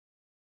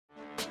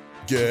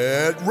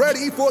Get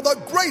ready for the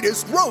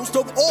greatest roast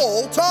of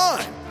all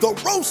time, the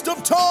Roast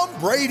of Tom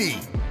Brady,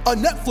 a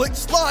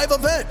Netflix live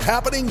event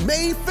happening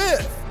May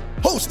 5th.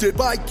 Hosted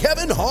by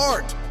Kevin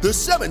Hart, the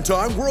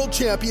 7-time world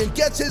champion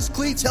gets his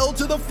cleats held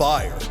to the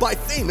fire by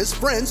famous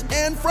friends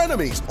and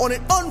frenemies on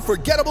an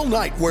unforgettable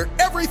night where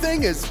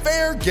everything is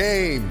fair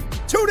game.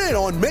 Tune in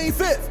on May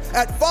 5th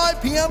at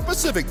 5 p.m.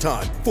 Pacific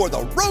time for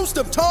the Roast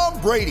of Tom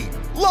Brady,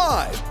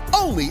 live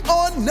only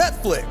on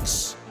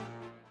Netflix.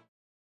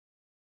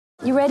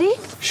 You ready?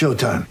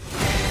 Showtime.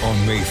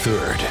 On May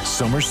 3rd,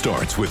 summer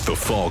starts with The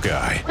Fall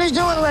Guy. Let's do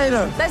it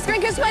later. Let's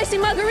drink a spicy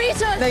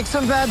margarita. Make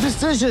some bad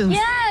decisions.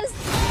 Yes!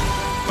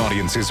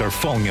 Audiences are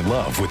falling in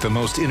love with the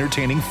most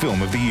entertaining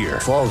film of the year.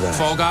 Fall Guy.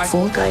 Fall Guy?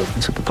 Fall guy.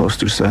 That's what the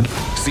poster said.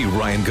 See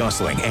Ryan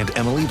Gosling and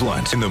Emily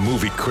Blunt in the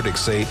movie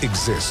critics say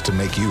exists to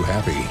make you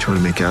happy. Trying to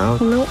make it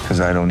out? Nope. Because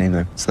I don't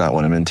either. It's not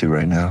what I'm into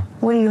right now.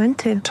 What are you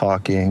into?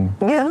 Talking.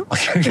 Yeah.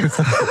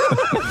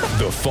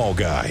 The Fall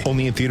Guy.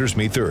 Only in theaters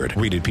May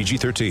 3rd. Rated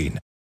PG-13.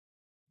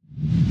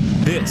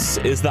 This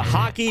is the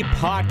Hockey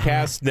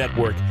Podcast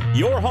Network,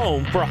 your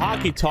home for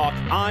hockey talk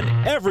on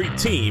every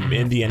team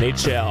in the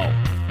NHL.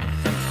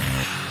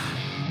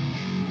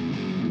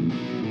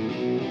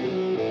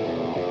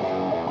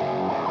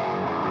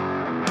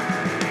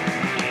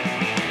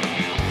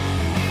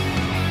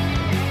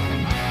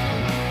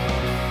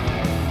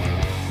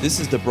 This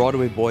is the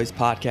Broadway Boys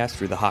podcast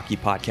for the Hockey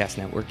Podcast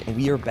Network, and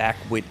we are back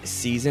with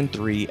Season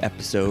 3,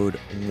 Episode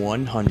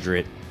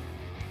 100,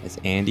 as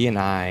Andy and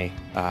I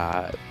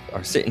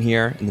are sitting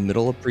here in the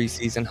middle of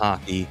preseason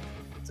hockey.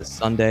 It's a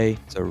Sunday.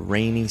 It's a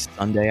rainy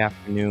Sunday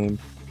afternoon,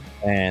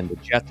 and the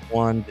Jets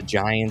won. The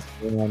Giants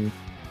won.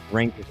 The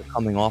Rangers are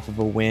coming off of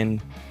a win.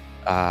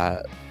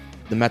 The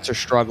Mets are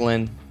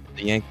struggling.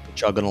 The Yankees are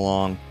chugging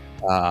along.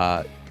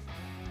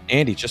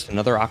 Andy, just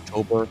another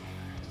October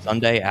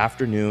Sunday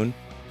afternoon.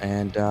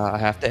 And I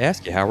have to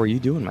ask you, how are you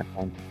doing, my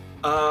friend?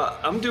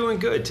 I'm doing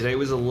good. Today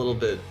was a little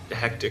bit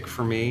hectic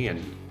for me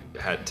and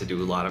had to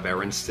do a lot of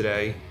errands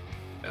today,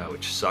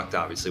 which sucked,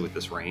 obviously, with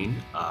this rain.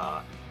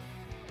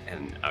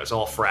 And I was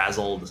all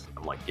frazzled.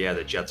 I'm like, yeah,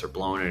 the Jets are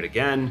blowing it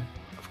again,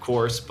 of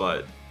course,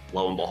 but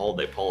lo and behold,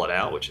 they pull it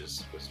out, which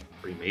was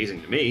pretty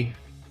amazing to me.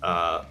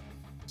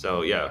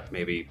 So, yeah,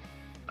 maybe,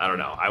 I don't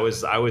know. I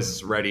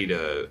was ready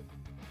to,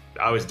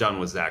 I was done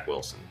with Zach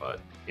Wilson, but,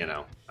 you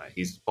know,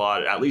 he's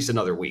bought at least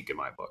another week in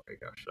my book, I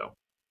guess.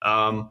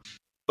 So,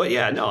 but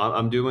yeah, no,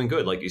 I'm doing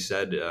good. Like you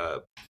said,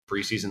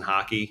 preseason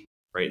hockey,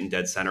 right in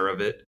dead center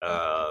of it.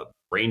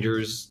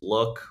 Rangers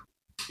look,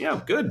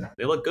 good.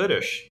 They look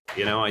goodish.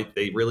 You know,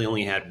 they really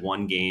only had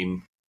one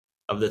game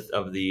of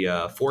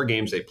the 4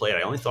 games they played.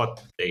 I only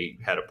thought they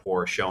had a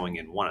poor showing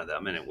in one of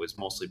them, and it was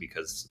mostly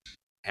because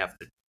half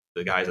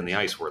the guys on the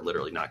ice were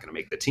literally not going to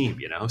make the team.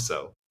 You know,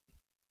 so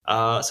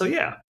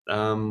yeah.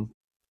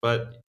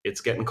 But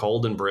it's getting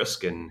cold and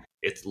brisk, and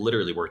it's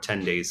literally we're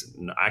 10 days.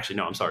 Actually,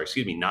 no, I'm sorry.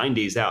 Excuse me, 9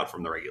 days out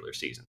from the regular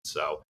season.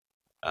 So,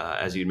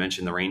 as you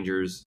mentioned, the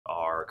Rangers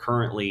are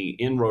currently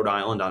in Rhode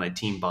Island on a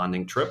team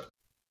bonding trip,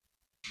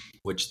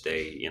 which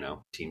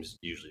teams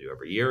usually do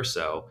every year.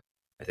 So,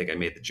 I think I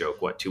made the joke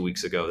 2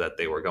 weeks ago that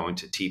they were going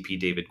to TP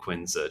David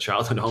Quinn's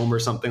childhood home or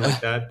something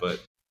like that. But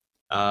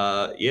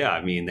yeah,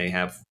 I mean, they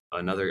have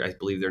another. I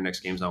believe their next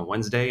game's on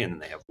Wednesday, and then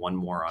they have one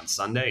more on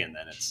Sunday, and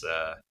then it's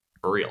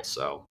for real.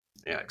 So.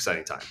 Yeah,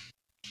 exciting time.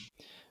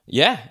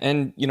 Yeah,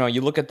 and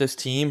you look at this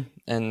team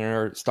and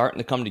they're starting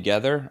to come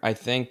together. I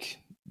think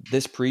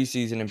this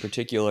preseason in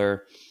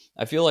particular,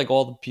 I feel like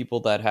all the people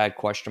that had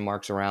question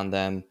marks around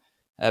them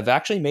have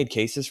actually made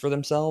cases for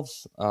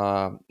themselves,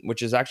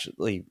 which is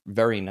actually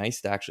very nice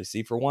to actually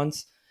see for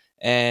once.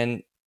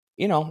 And,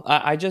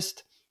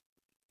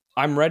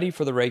 I'm ready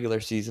for the regular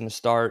season to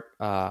start.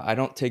 I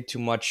don't take too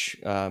much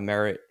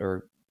merit,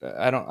 or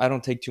I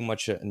don't take too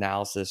much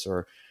analysis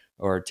or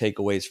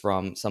takeaways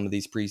from some of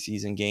these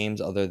preseason games,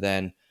 other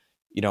than,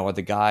 are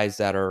the guys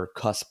that are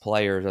cusp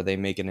players, are they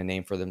making a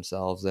name for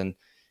themselves? And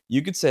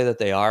you could say that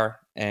they are.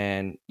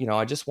 And,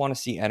 I just want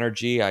to see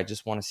energy. I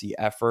just want to see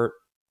effort.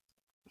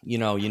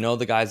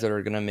 The guys that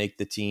are going to make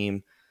the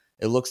team,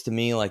 it looks to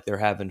me like they're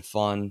having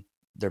fun.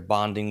 They're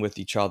bonding with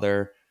each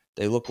other.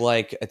 They look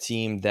like a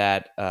team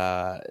that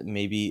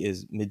maybe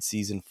is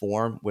mid-season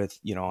form with,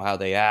 how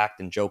they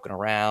act and joking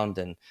around.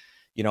 And,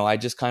 I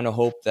just kind of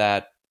hope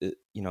that,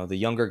 the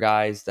younger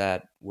guys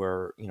that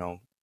were,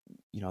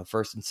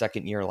 first and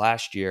second year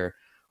last year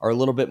are a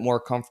little bit more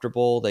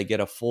comfortable. They get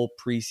a full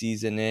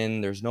preseason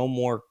in. There's no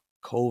more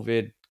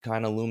COVID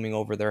kind of looming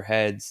over their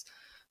heads.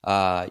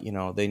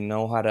 They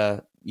know how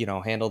to,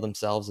 handle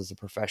themselves as a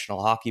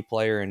professional hockey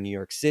player in New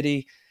York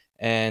City.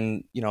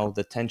 And,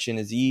 the tension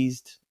is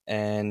eased,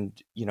 and,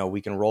 we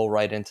can roll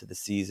right into the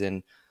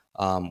season,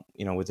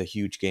 with a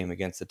huge game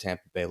against the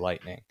Tampa Bay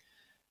Lightning.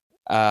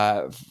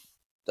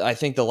 I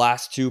think the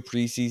last 2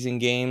 preseason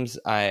games,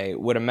 I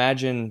would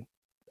imagine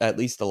at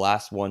least the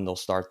last one, they'll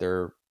start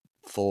their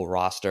full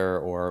roster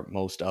or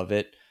most of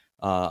it,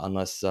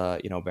 unless,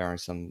 barring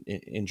some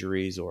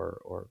injuries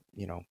or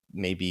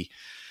maybe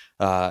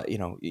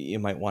you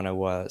might want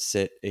to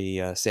sit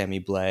a Sammy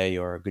Blais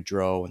or a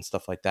Gaudreau and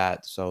stuff like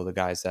that. So the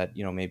guys that,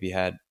 maybe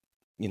had,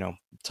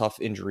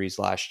 tough injuries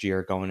last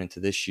year going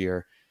into this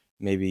year,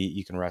 maybe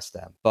you can rest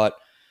them. But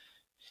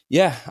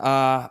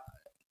yeah,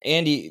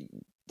 Andy,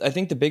 I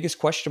think the biggest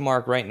question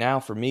mark right now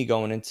for me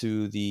going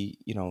into the,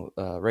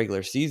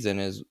 regular season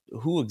is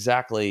who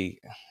exactly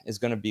is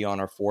going to be on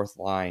our fourth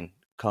line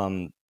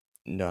come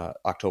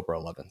October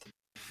 11th.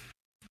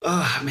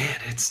 Oh, man,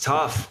 it's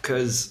tough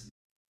because,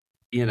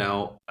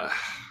 I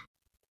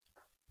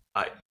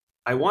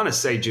want to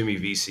say Jimmy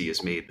Vesey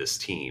has made this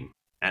team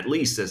at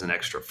least as an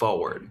extra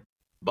forward,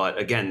 but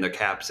again, the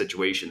cap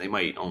situation, they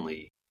might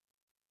only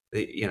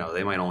be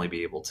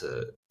able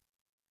to.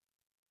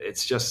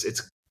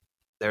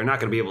 They're not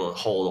going to be able to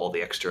hold all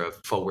the extra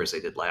forwards they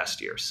did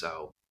last year,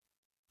 so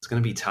it's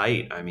going to be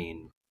tight. I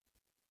mean,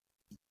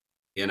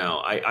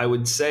 I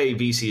would say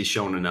Vesey has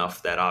shown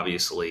enough that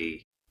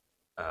obviously,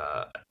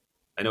 I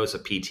know it's a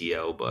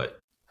PTO, but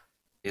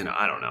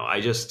I don't know.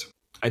 I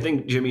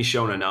think Jimmy's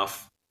shown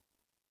enough.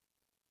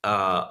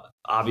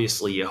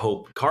 Obviously, you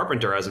hope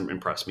Carpenter hasn't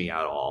impressed me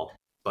at all,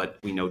 but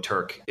we know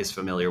Turk is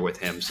familiar with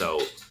him.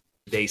 So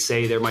they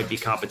say there might be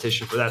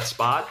competition for that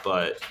spot,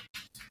 but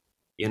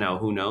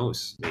who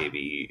knows?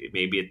 Maybe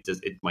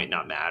it might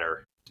not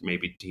matter.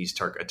 Maybe he's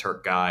a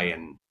Turk guy,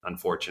 and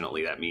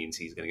unfortunately, that means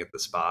he's going to get the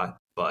spot.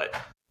 But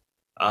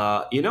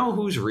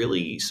who's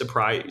really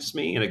surprised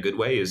me in a good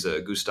way is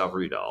Gustav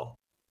Rudal.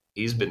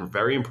 He's been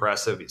very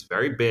impressive. He's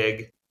very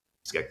big.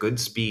 He's got good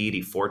speed.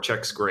 He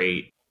forechecks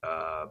great.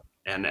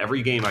 And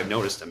every game I've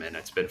noticed him in,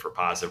 it's been for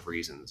positive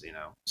reasons,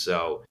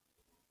 So,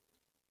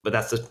 but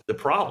that's the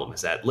problem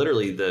is that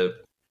literally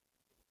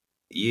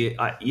you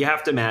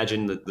have to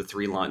imagine the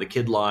three line, the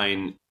kid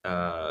line,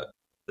 the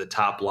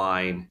top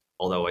line.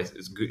 Although I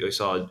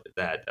saw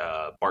that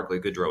Barclay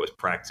Goodrow is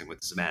practicing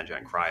with Zibanejad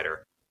and Kreider.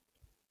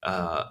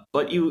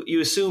 But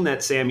you assume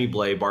that Sammy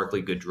Blais,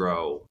 Barclay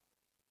Goodrow,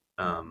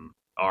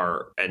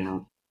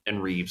 and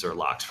Reeves are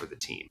locks for the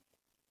team,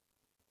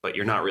 but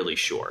you're not really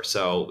sure.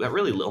 So that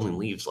really only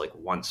leaves like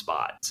one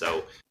spot.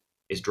 So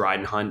is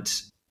Dryden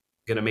Hunt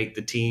going to make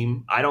the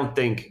team? I don't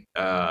think,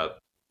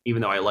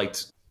 even though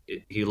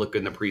he looked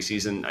good in the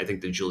preseason, I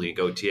think the Julien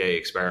Gauthier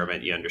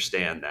experiment, you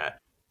understand that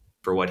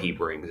for what he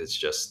brings, it's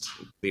just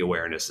the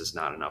awareness is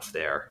not enough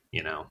there,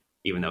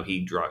 even though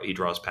he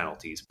draws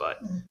penalties. But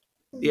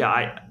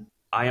yeah,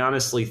 I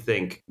honestly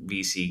think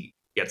VC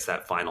gets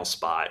that final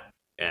spot,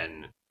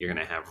 and you're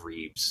going to have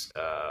Reeves,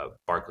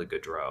 Barclay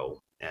Goodrow,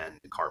 and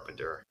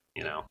Carpenter,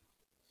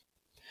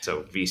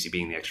 So VC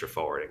being the extra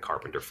forward and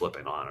Carpenter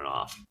flipping on and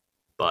off.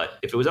 But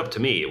if it was up to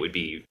me, it would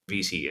be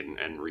VC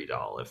and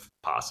Rudal if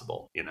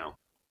possible,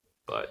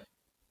 But,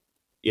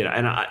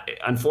 and I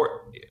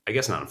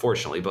guess not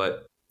unfortunately,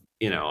 but,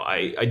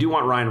 I do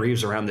want Ryan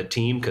Reeves around the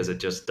team because it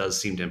just does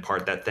seem to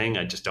impart that thing.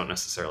 I just don't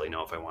necessarily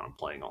know if I want him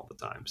playing all the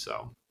time.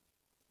 So,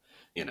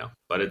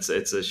 but it's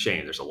a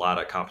shame. There's a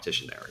lot of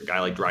competition there. A guy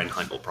like Dryden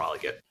Hunt will probably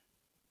get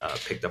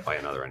picked up by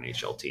another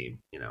NHL team,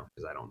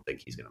 because I don't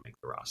think he's going to make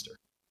the roster.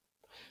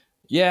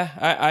 Yeah,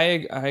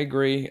 I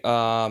agree.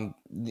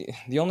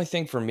 The only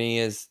thing for me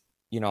is,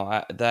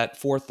 that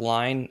fourth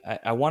line,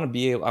 I want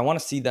to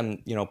see them,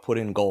 put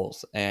in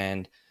goals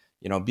and,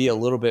 be a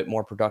little bit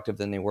more productive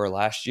than they were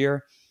last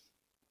year.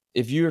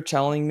 If you're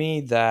telling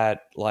me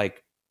that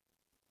like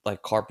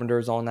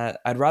Carpenter's on that,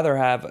 I'd rather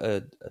have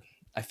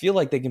I feel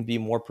like they can be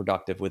more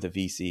productive with a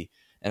VC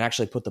and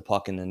actually put the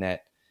puck in the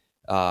net,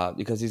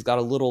 because he's got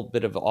a little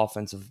bit of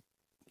offensive,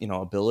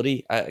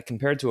 ability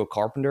compared to a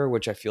Carpenter,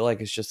 which I feel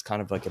like is just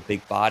kind of like a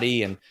big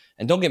body. And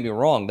don't get me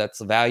wrong, that's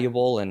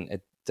valuable and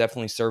it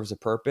definitely serves a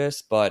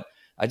purpose. But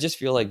I just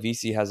feel like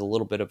VC has a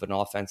little bit of an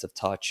offensive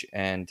touch.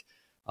 And,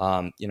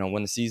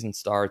 when the season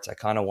starts, I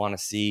kind of want to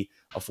see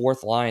a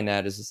fourth line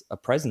that is a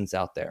presence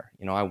out there.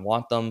 I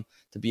want them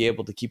to be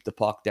able to keep the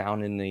puck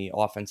down in the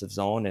offensive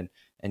zone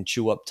and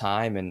chew up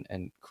time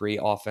and create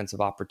offensive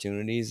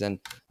opportunities. And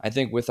I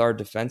think with our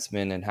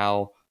defensemen and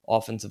how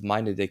offensive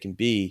minded they can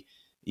be,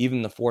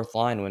 even the fourth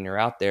line, when you're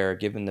out there,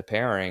 given the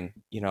pairing,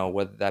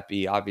 whether that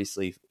be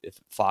obviously if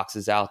Fox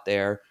is out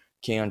there,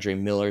 K'Andre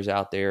Miller's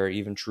out there,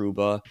 even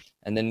Trouba,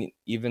 and then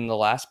even the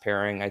last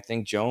pairing, I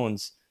think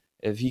Jones,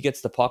 if he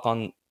gets the puck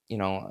on,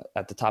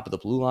 at the top of the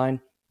blue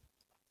line,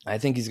 I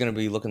think he's going to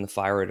be looking to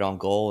fire it on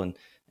goal and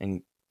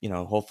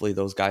hopefully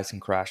those guys can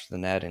crash the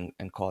net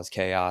and cause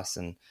chaos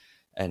and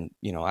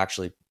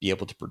actually be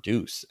able to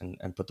produce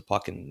and put the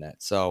puck in the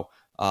net. So,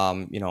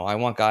 I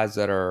want guys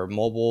that are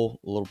mobile,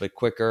 a little bit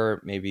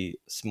quicker, maybe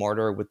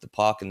smarter with the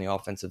puck in the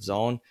offensive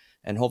zone,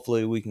 and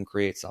hopefully we can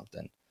create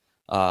something.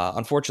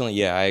 Unfortunately,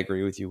 yeah, I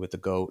agree with you with the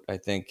GOAT. I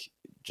think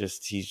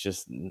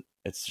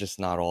it's just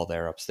not all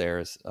there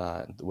upstairs,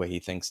 the way he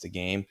thinks the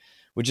game,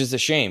 which is a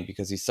shame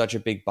because he's such a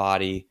big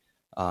body.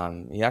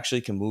 He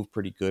actually can move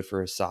pretty good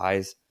for his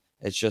size.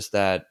 It's just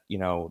that,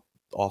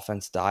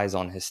 offense dies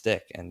on his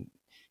stick. And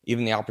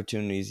even the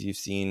opportunities you've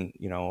seen,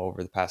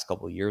 over the past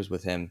couple of years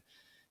with him,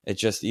 it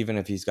just, even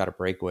if he's got a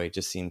breakaway, it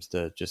just seems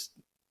to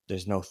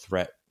there's no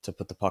threat to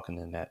put the puck in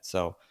the net.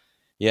 So,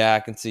 yeah,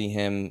 I can see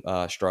him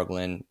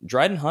struggling.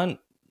 Dryden Hunt,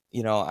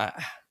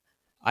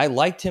 I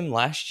liked him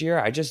last year.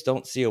 I just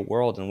don't see a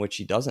world in which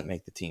he doesn't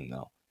make the team,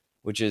 though,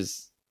 which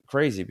is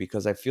crazy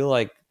because I feel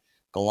like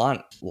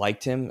Gallant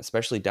liked him,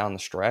 especially down the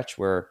stretch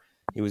where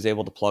he was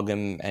able to plug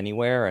him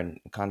anywhere and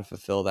kind of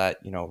fulfill that,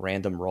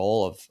 random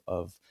role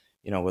of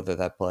whether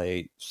that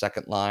play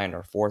second line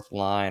or fourth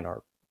line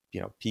or,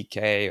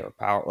 PK or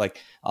power.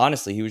 Like,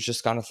 honestly, he was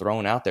just kind of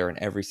thrown out there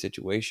in every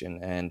situation.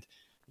 And,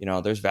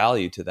 there's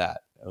value to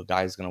that. A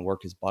guy's going to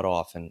work his butt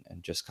off and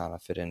just kind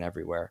of fit in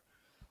everywhere.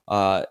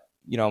 I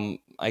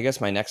guess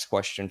my next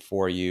question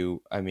for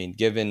you, I mean,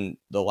 given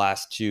the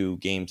last 2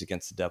 games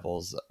against the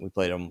Devils, we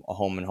played them a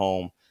home and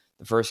home.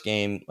 The first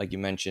game, like you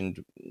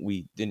mentioned,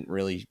 we didn't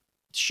really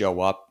show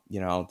up.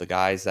 The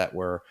guys that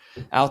were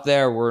out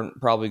there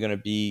weren't probably going to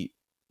be,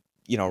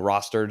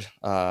 rostered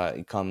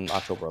come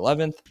October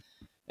 11th.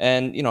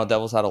 And,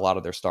 Devils had a lot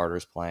of their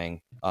starters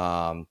playing,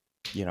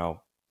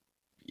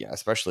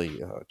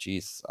 especially,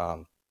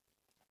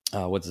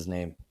 what's his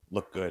name?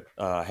 Looked good.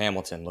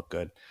 Hamilton looked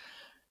good.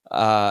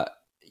 I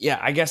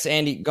guess,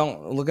 Andy,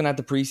 looking at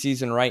the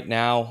preseason right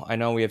now, I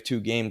know we have 2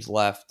 games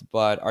left,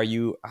 but are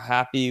you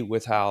happy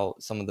with how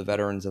some of the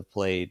veterans have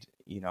played?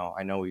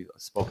 I know we've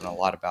spoken a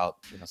lot about,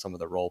 some of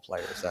the role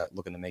players that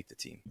looking to make the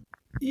team.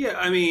 Yeah,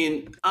 I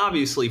mean,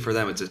 obviously for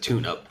them it's a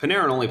tune-up.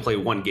 Panarin only played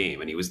 1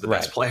 game, and he was the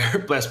best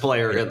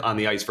player on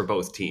the ice for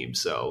both teams.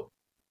 So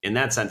in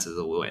that sense,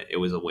 it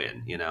was a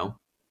win.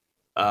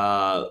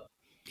 Hedl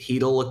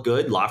looked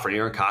good.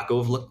 Lafreniere and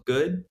Kakov looked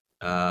good.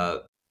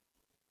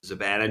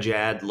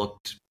 Zibanejad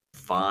looked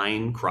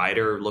fine.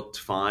 Kreider looked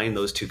fine.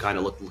 Those 2 kind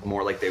of looked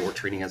more like they were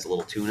treating as a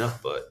little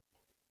tune-up, but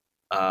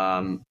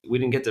we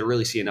didn't get to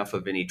really see enough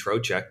of Vinny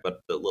Trocheck,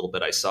 but the little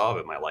bit I saw of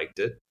him, I liked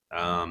it.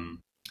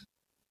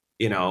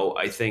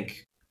 I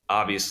think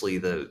obviously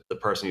the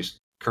person who's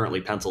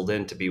currently penciled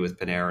in to be with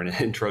Panarin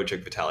and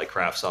Trocheck, Vitaly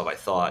Kravtsov, I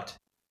thought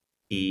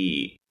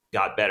he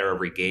got better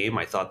every game.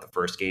 I thought the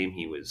first game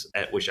he was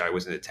at which I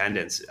was in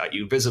attendance,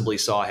 you visibly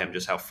saw him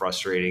just how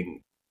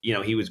frustrating.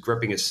 He was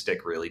gripping his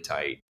stick really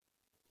tight.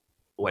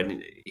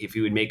 If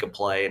he would make a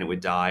play and it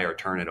would die or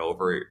turn it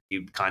over,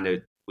 he kind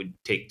of would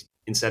take,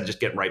 instead of just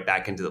getting right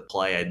back into the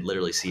play, I'd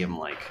literally see him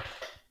like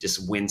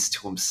just wince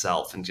to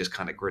himself and just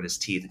kind of grit his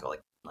teeth and go like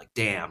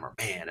damn or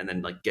man, and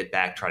then like get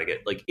back, try to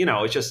get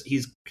it's just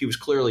he was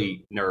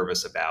clearly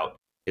nervous about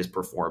his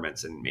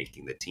performance and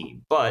making the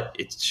team. But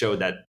it showed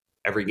that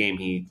every game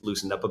he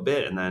loosened up a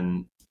bit, and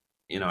then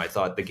I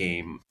thought the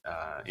game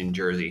in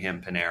Jersey,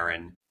 him,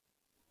 Panarin,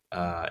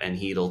 and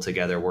Hedl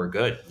together were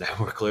good. They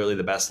were clearly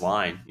the best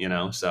line,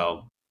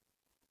 So,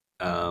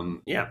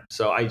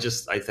 So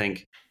I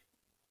think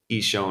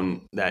he's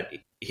shown that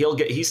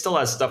he still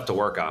has stuff to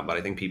work on, but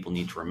I think people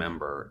need to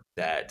remember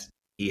that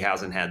he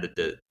hasn't had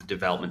the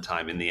development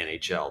time in the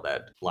NHL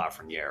that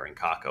Lafreniere and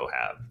Kakko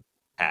have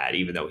had,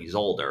 even though he's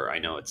older. I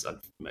know it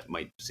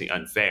might seem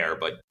unfair,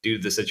 but due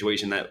to the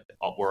situation that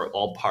where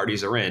all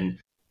parties are in,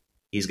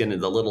 he's going to,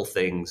 the little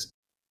things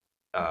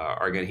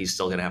he's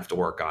still going to have to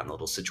work on, the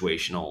little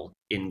situational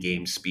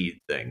in-game speed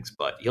things,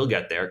 but he'll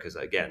get there because,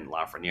 again,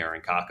 Lafreniere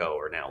and Kakko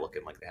are now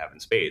looking like they have in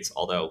spades,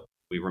 although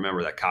we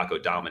remember that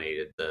Kakko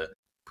dominated the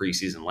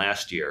preseason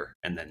last year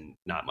and then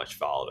not much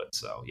followed it,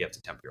 so you have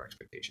to temper your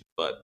expectations.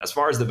 But as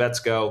far as the vets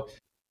go,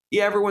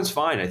 yeah, everyone's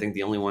fine. I think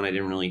the only one I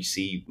didn't really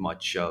see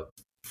much of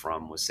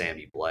from was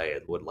Sammy Blais.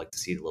 I would like to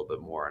see it a little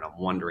bit more, and I'm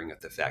wondering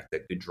if the fact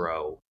that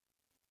Gaudreau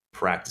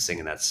practicing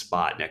in that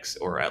spot next,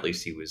 or at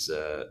least he was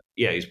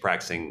he's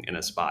practicing in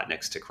a spot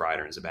next to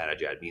Kreider and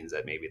Zibanejad, means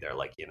that maybe they're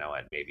like,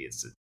 maybe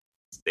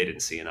they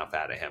didn't see enough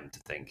out of him to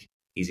think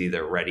he's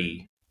either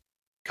ready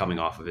coming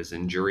off of his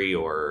injury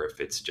or if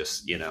it's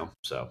just,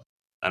 so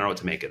I don't know what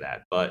to make of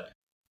that. But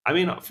I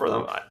mean, for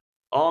them,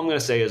 all I'm going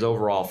to say is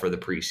overall for the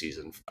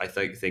preseason, I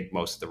think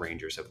most of the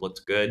Rangers have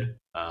looked good.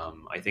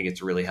 I think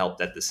it's really helped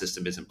that the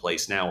system is in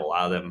place now,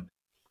 allow them.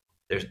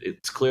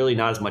 It's clearly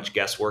not as much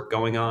guesswork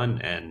going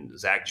on, and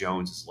Zach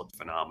Jones has looked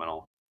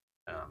phenomenal.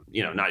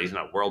 He's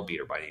not a world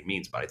beater by any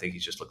means, but I think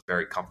he's just looked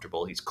very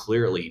comfortable. He's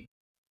clearly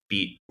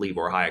beat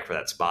Libor Hájek for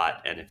that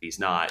spot, and if he's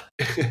not,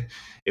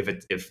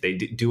 if they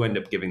do end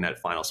up giving that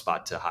final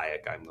spot to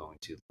Hájek, I'm going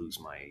to lose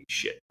my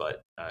shit.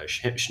 But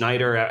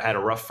Schneider had a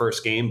rough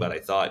first game, but I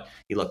thought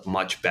he looked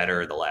much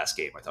better the last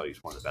game. I thought he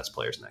was one of the best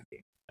players in that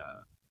game.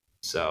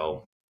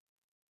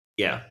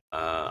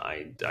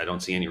 I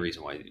don't see any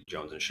reason why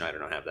Jones and Schneider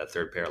don't have that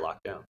third pair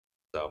locked down.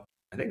 So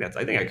I think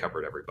I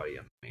covered everybody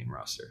on the main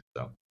roster.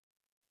 So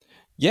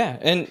yeah,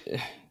 and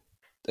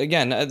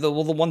again, the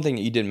one thing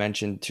that you did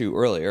mention too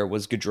earlier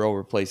was Gaudreau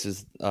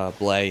replaces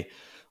Blais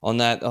on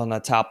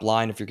that top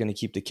line. If you're going to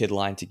keep the kid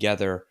line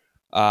together,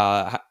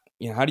 how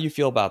do you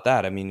feel about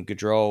that? I mean,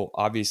 Gaudreau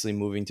obviously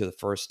moving to the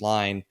first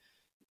line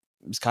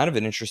was kind of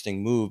an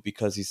interesting move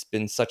because he's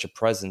been such a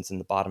presence in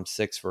the bottom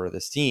six for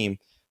this team.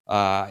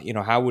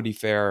 How would he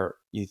fare,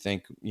 you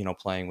think,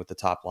 playing with the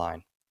top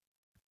line?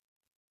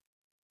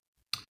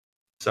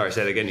 Sorry,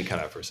 say it again. You cut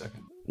out for a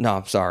second. No,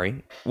 I'm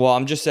sorry. Well,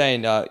 I'm just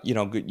saying,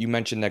 you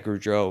mentioned that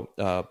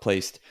Gaudreau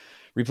placed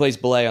replace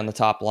Blais on the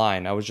top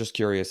line. I was just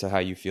curious how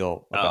you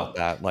feel about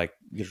that. Like,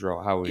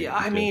 how would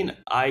I mean,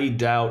 I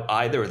doubt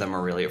either of them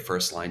are really a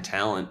first line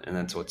talent, and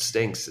that's what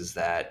stinks is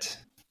that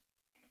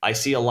I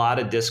see a lot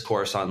of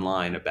discourse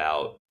online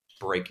about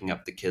breaking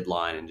up the kid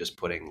line and just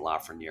putting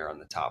Lafreniere on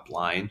the top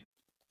line.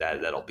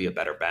 That'll be a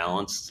better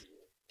balance.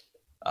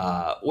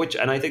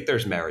 And I think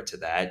there's merit to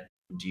that.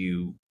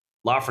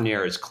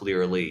 Lafreniere is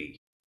clearly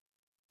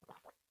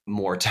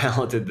more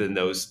talented than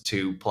those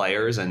two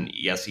players, and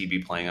yes, he'd be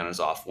playing on his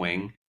off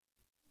wing.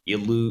 You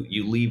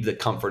leave the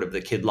comfort of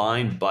the kid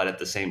line, but at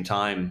the same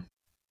time,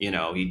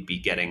 he'd be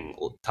getting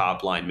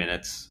top line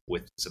minutes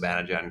with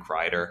Zibanejad and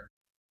Kreider.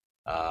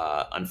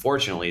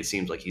 Unfortunately, it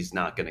seems like he's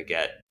not going to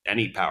get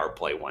any power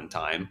play one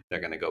time. They're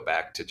going to go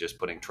back to just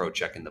putting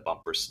Trocheck in the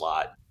bumper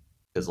slot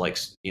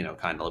because,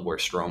 kind of where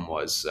Strome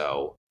was.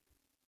 So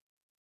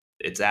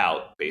it's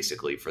out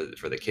basically for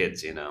the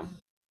kids,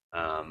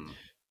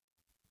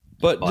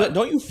 But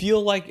don't you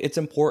feel like it's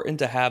important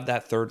to have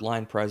that third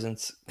line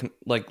presence?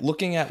 Like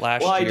looking at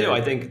last year. Well, I do.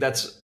 I think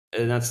that's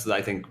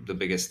I think the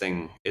biggest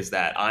thing is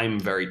that I'm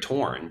very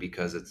torn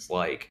because it's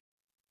like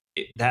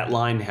that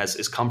line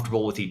is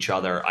comfortable with each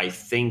other. I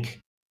think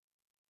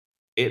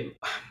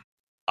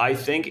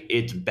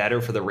it's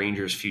better for the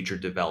Rangers' future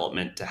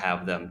development to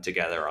have them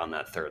together on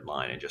that third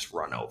line and just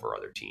run over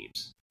other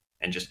teams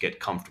and just get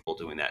comfortable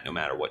doing that no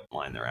matter what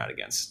line they're at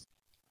against.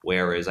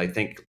 Whereas I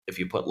think if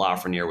you put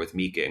Lafreniere with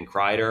Mika and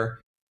Kreider,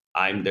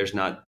 there's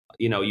not,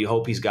 you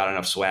hope he's got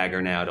enough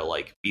swagger now to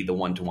like be the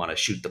one to want to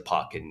shoot the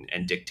puck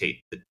and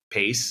dictate the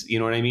pace. You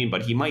know what I mean?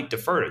 But he might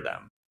defer to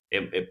them,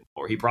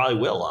 or he probably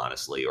will,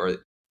 honestly.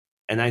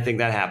 And I think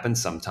that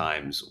happens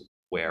sometimes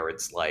where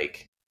it's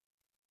like,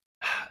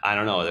 I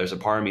don't know. There's a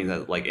part of me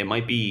that like it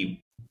might be.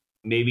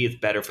 Maybe it's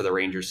better for the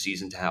Rangers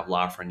season to have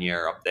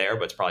Lafreniere up there,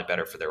 but it's probably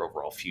better for their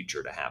overall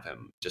future to have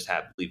him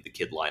leave the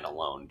kid line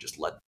alone, just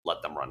let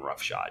them run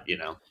roughshod,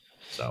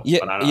 So, yeah,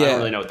 but I don't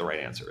really know what the right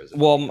answer is.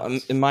 Well,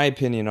 in my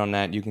opinion on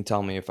that, you can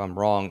tell me if I'm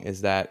wrong,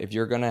 is that if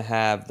you're going to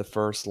have the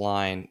first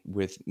line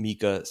with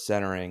Mika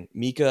centering,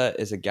 Mika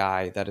is a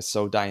guy that is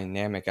so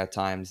dynamic at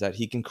times that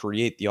he can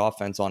create the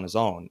offense on his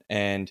own.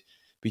 And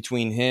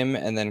between him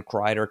and then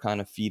Kreider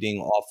kind of feeding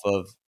off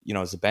of,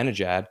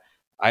 Zibanejad,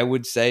 I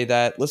would say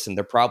that, listen,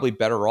 they're probably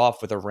better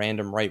off with a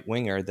random right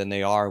winger than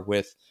they are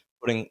with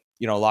putting,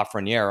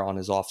 Lafreniere on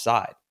his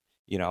offside,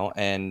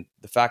 and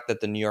the fact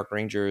that the New York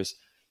Rangers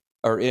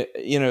are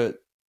in a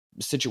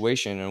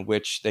situation in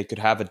which they could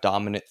have a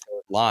dominant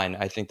third line.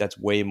 I think that's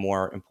way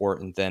more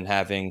important than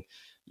having,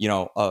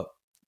 not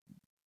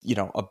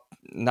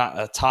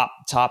a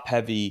top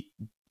heavy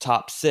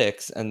top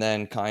six and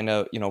then kind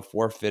of,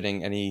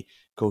 forfeiting any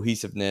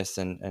cohesiveness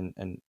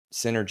and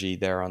synergy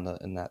there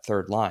in that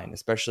third line,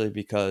 especially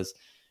because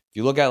if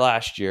you look at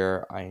last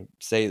year, I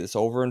say this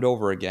over and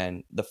over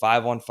again, the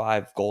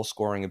 5-on-5 goal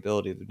scoring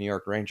ability of the New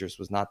York Rangers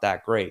was not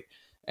that great.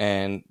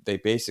 And they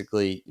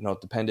basically,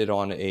 depended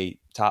on a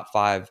top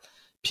 5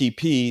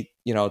 PP,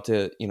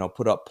 to,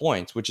 put up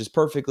points, which is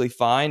perfectly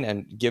fine.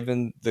 And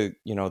given the,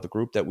 the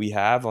group that we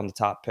have on the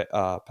top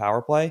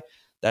power play,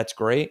 that's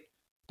great.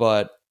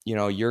 But,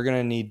 you're going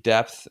to need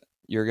depth.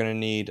 You're going to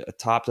need a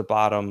top to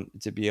bottom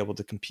to be able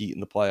to compete in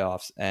the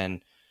playoffs.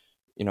 And,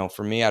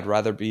 for me, I'd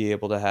rather be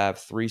able to have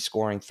 3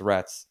 scoring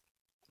threats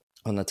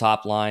on the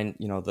top line,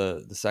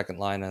 the second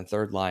line and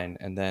third line,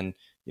 and then,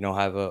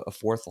 have a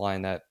fourth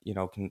line that,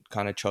 can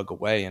kind of chug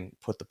away and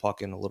put the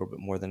puck in a little bit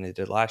more than they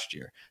did last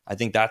year. I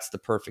think that's the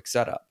perfect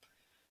setup.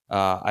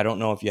 I don't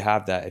know if you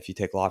have that if you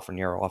take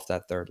Lafreniere off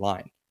that third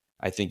line.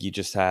 I think you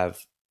just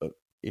have,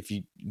 if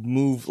you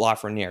move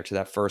Lafreniere to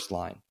that first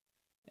line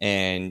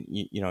and,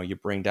 you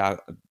bring down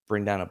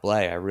a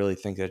Blais, I really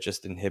think that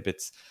just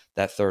inhibits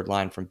that third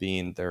line from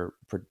being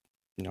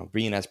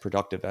being as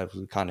productive as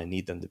we kind of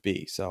need them to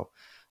be. So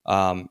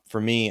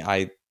for me,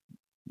 I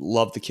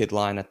love the kid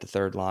line at the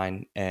third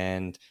line,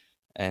 and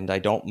I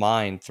don't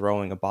mind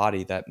throwing a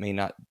body that may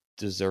not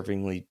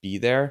deservingly be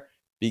there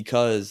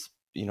because,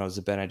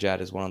 Zibanejad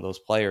is one of those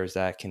players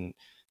that can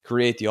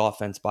create the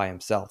offense by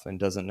himself and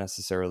doesn't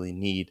necessarily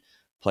need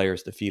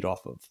players to feed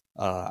off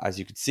of. As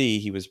you could see,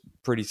 he was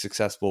pretty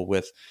successful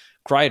with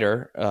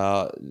Kreider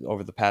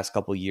over the past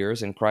couple of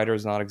years, and Kreider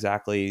is not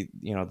exactly,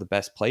 the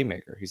best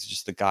playmaker. He's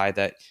just the guy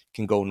that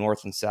can go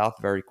north and south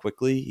very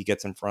quickly. He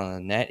gets in front of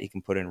the net. He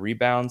can put in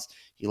rebounds.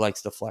 He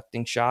likes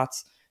deflecting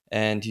shots,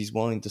 and he's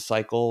willing to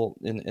cycle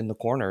in the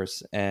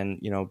corners and,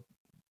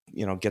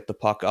 get the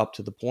puck up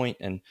to the point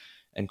and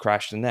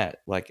crash the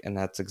net. And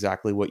that's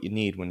exactly what you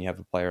need when you have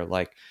a player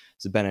like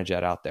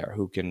Zibanejad out there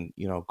who can,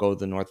 go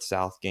the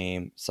north-south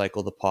game,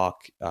 cycle the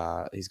puck.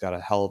 He's got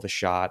a hell of a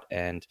shot.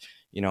 And,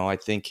 I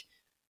think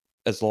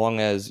as long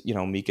as,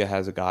 Mika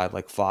has a guy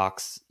like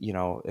Fox,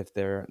 if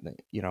they're,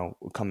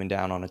 coming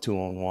down on a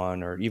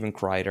 2-on-1 or even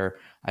Kreider,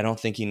 I don't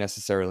think he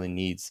necessarily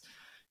needs,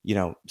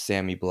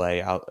 Sammy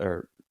Blais out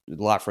or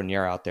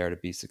Lafreniere out there to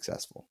be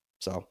successful.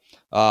 So,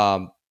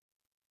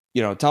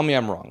 tell me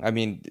I'm wrong. I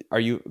mean, are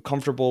you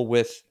comfortable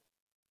with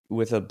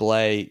a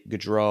Blais,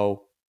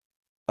 Gaudreau,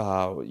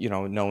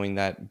 knowing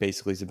that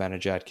basically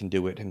Zibanejad can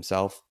do it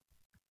himself?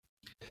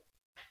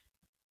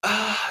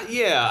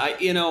 Yeah,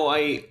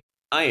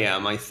 I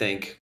am. I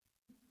think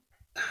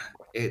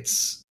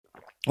it's.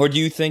 Or do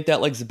you think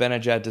that like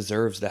Zibanejad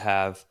deserves to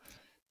have,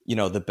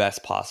 the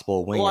best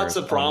possible winger? Well, that's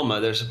the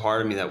problem. There's a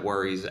part of me that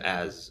worries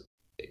as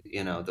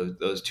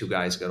those two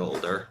guys get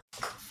older,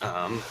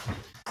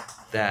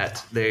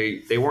 that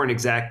they weren't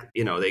exact.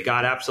 They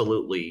got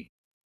absolutely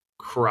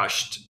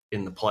crushed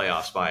in the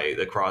playoffs by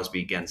the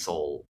Crosby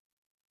Gensel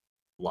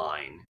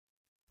line,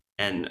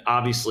 and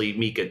obviously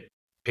Mika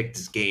picked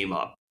his game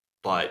up.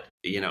 But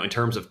in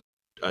terms of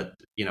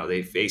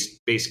they faced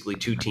basically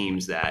two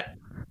teams that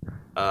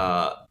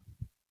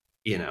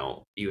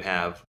you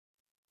have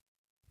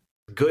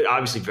good,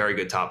 obviously very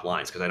good top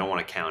lines, because I don't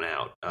want to count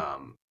out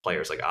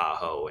players like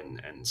Aho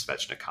and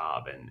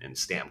Svechnikov and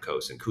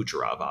Stamkos and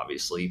Kucherov,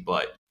 obviously.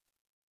 But,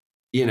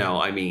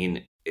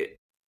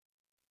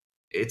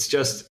 it's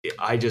just,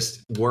 I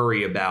just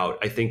worry about,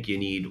 I think you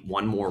need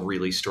one more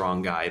really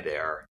strong guy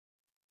there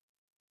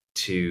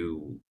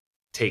to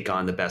take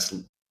on the best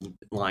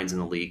lines in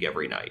the league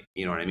every night.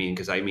 You know what I mean?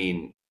 Because,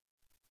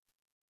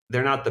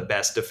 they're not the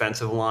best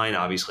defensive line.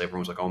 Obviously,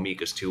 everyone's like,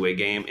 Mika's two-way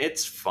game.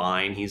 It's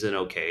fine. He's an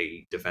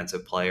okay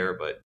defensive player,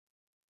 but,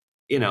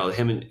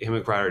 him and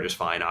Kreider are just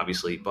fine,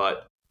 obviously.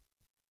 But,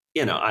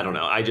 I don't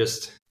know.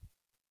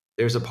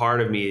 There's a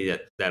part of me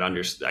that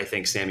I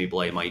think Sammy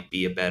Blais might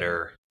be a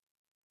better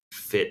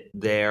fit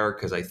there,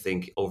 because I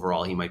think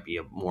overall he might be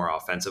a more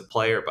offensive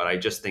player. But I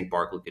just think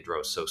Barclay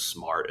Goodrow is so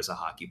smart as a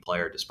hockey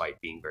player, despite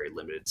being very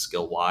limited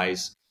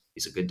skill-wise.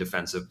 He's a good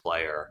defensive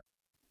player.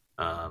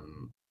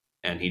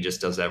 And he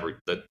just does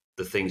the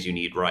things you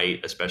need right,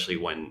 especially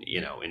when,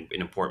 in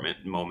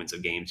important moments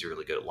of games, you're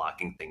really good at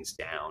locking things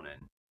down.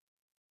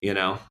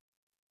 And,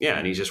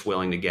 and he's just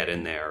willing to get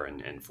in there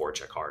and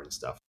forecheck hard and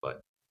stuff. But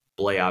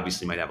Blais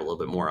obviously might have a little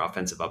bit more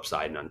offensive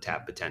upside and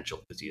untapped potential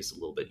because he is a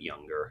little bit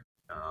younger.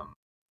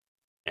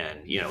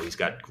 And, he's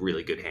got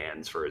really good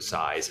hands for his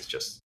size. It's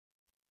just,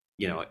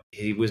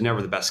 he was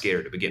never the best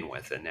skater to begin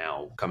with. And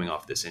now coming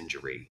off this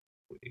injury,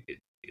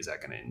 is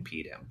that going to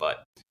impede him?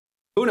 But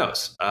who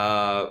knows?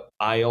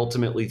 I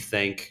ultimately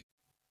think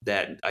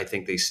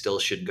they still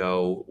should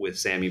go with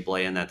Sammy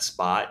Blais in that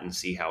spot and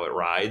see how it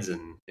rides.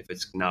 And if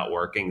it's not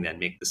working, then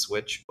make the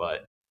switch.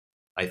 But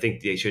I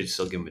think they should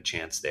still give him a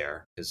chance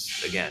there,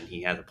 because, again,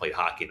 he hasn't played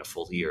hockey in a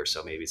full year.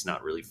 So maybe it's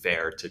not really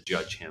fair to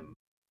judge him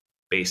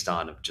based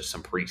on just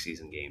some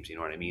preseason games. You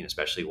know what I mean?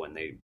 Especially when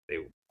they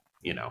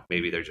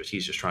maybe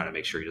he's just trying to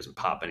make sure he doesn't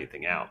pop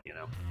anything out,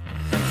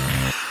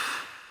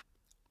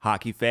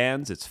 Hockey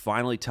fans, it's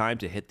finally time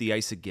to hit the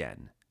ice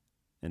again.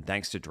 And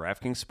thanks to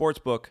DraftKings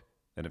Sportsbook,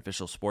 an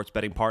official sports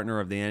betting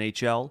partner of the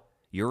NHL,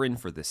 you're in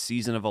for the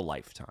season of a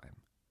lifetime.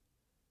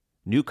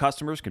 New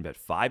customers can bet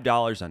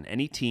 $5 on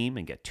any team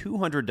and get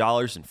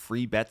 $200 in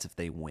free bets if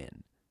they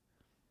win.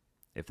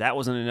 If that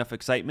wasn't enough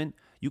excitement,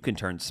 you can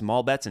turn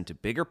small bets into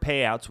bigger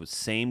payouts with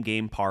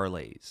same-game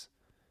parlays.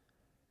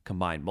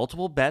 Combine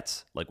multiple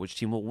bets, like which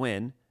team will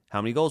win,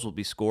 how many goals will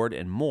be scored,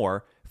 and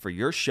more for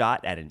your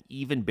shot at an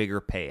even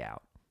bigger payout.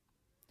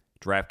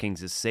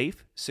 DraftKings is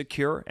safe,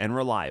 secure, and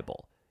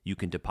reliable. You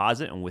can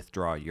deposit and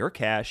withdraw your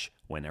cash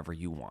whenever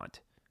you want.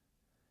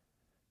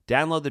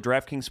 Download the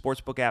DraftKings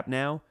Sportsbook app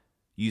now.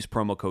 Use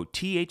promo code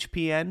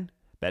THPN.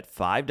 Bet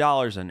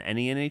 $5 on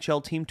any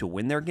NHL team to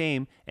win their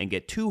game and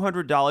get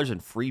 $200 in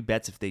free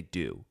bets if they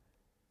do.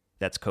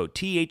 That's code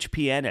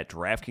THPN at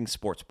DraftKings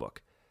Sportsbook,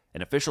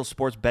 an official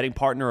sports betting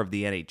partner of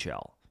the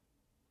NHL.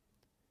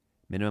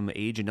 Minimum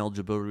age and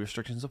eligibility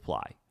restrictions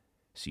apply.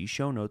 See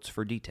show notes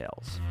for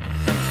details.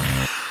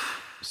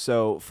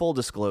 So, full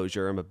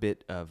disclosure, I'm a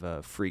bit of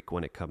a freak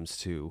when it comes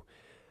to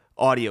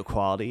audio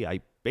quality. I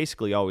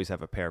basically always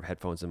have a pair of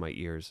headphones in my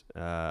ears.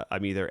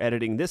 I'm either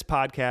editing this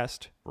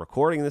podcast,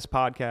 recording this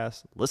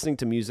podcast, listening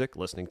to music,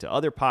 listening to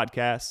other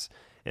podcasts,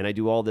 and I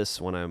do all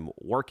this when I'm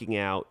working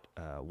out,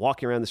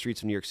 walking around the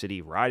streets of New York City,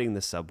 riding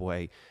the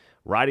subway,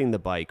 riding the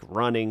bike,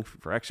 running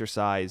for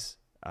exercise,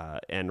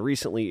 and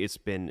recently it's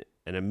been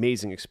an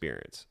amazing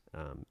experience.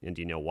 And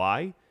do you know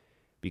why?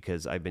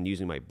 Because I've been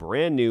using my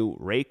brand new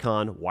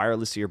Raycon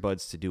wireless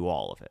earbuds to do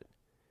all of it.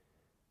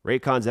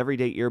 Raycon's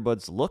everyday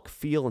earbuds look,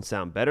 feel, and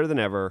sound better than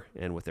ever,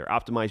 and with their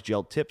optimized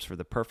gel tips for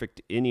the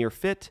perfect in-ear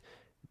fit,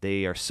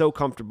 they are so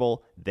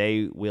comfortable,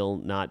 they will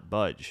not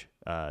budge.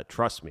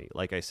 Trust me,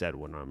 like I said,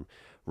 when I'm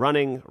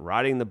running,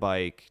 riding the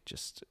bike,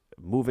 just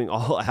moving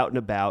all out and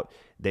about,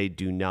 they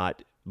do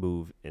not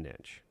move an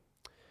inch.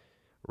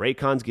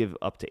 Raycons give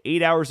up to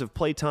 8 hours of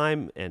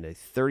playtime and a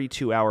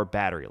 32-hour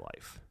battery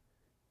life.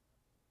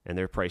 And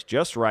they're priced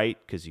just right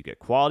because you get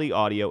quality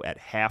audio at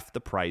half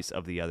the price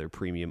of the other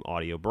premium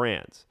audio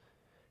brands.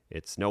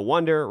 It's no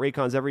wonder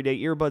Raycon's everyday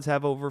earbuds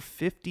have over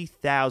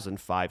 50,000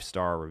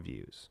 five-star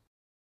reviews.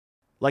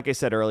 Like I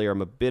said earlier,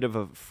 I'm a bit of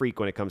a freak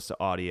when it comes to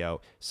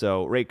audio,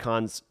 so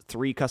Raycon's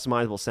 3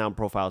 customizable sound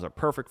profiles are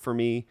perfect for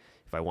me.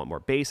 If I want more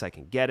bass, I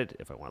can get it.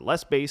 If I want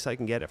less bass, I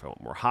can get it. If I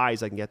want more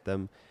highs, I can get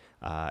them.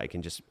 I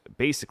can just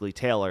basically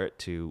tailor it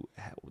to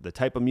the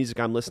type of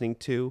music I'm listening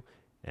to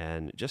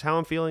and just how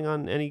I'm feeling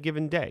on any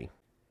given day.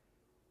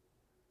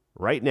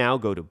 Right now,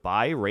 go to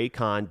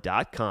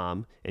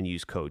buyraycon.com and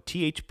use code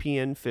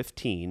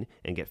THPN15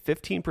 and get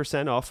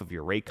 15% off of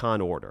your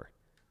Raycon order.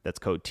 That's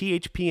code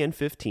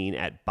THPN15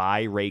 at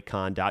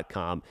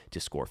buyraycon.com to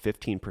score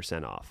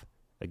 15% off.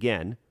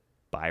 Again,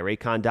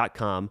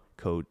 buyraycon.com,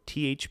 code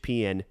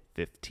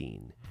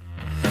THPN15.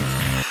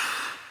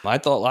 I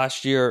thought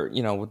last year,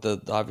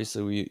 with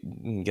obviously we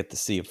didn't get to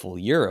see a full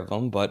year of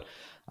him, but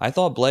I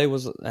thought Blais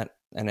was an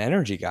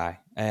energy guy,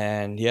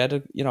 and he had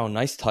a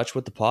nice touch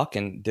with the puck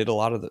and did a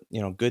lot of the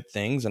good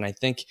things. And I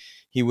think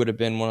he would have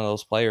been one of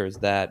those players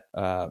that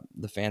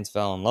the fans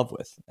fell in love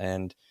with,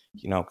 and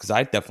because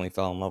I definitely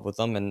fell in love with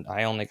him, and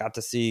I only got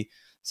to see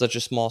such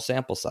a small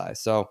sample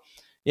size. So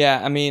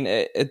yeah, I mean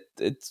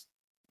it's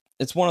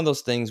one of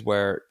those things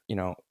where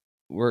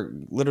we're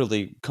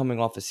literally coming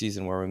off a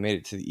season where we made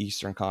it to the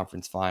Eastern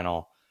Conference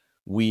Final.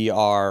 We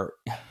are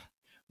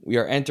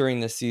entering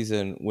this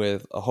season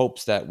with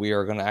hopes that we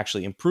are going to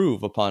actually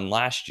improve upon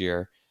last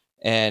year,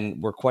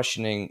 and we're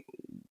questioning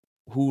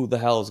who the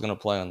hell is going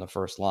to play on the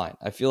first line.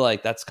 I feel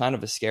like that's kind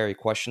of a scary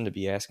question to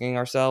be asking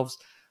ourselves,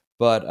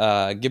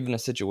 but given the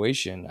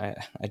situation,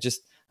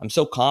 I'm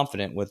so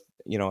confident with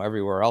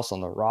everywhere else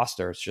on the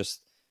roster. It's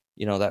just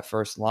that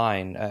first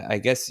line. I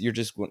guess you're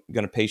just going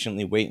to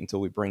patiently wait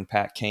until we bring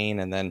Pat Kane,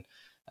 and then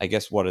I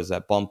guess what is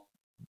that bump?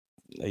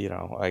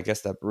 I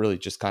guess that really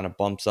just kind of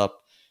bumps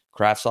up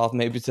Kravtsov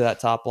maybe to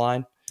that top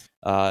line.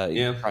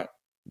 Trying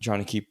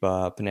to keep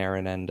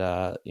Panarin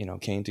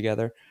and Kane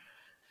together.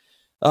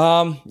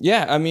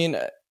 Yeah, I mean,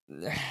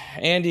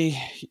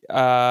 Andy,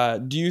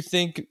 do you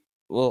think?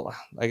 Well,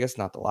 I guess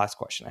not the last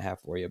question I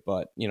have for you,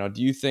 but do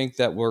you think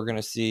that we're going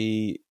to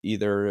see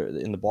either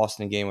in the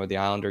Boston game or the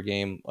Islander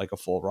game like a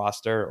full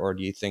roster, or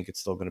do you think it's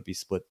still going to be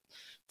split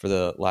for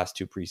the last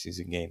two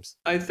preseason games?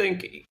 I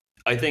think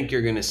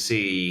you're going to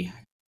see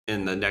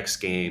in the next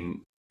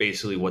game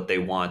basically what they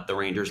want the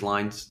Rangers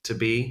lines to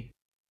be,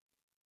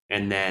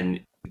 and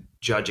then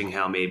judging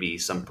how maybe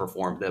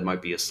there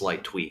might be a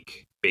slight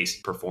tweak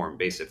based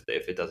if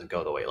it doesn't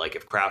go the way. Like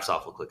if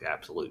Kravtsov looked like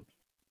absolute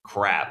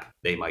crap,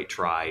 they might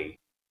try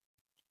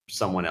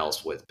someone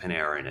else with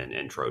Panarin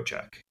and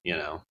Trocheck,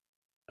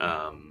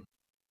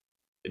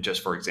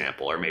 just for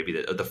example, or maybe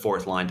the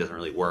fourth line doesn't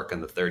really work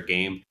in the third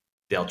game.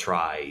 They'll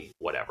try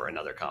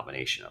another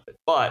combination of it.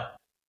 But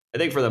I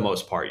think for the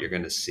most part, you're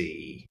going to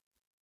see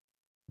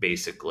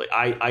basically,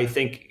 I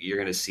think you're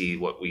going to see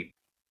what we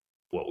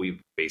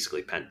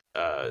basically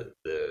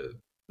the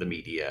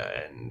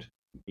media and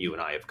you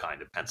and I have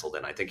kind of penciled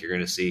in. I think you're going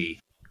to see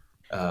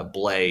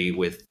Blais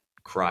with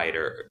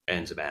Kreider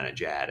and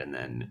Zibanejad, and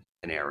then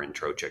Panarin,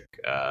 Trocheck,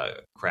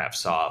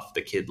 Kravtsov,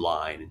 the kid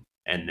line,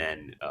 and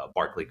then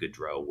Barclay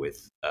Goodrow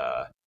with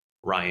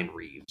Ryan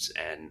Reeves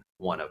and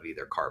one of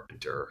either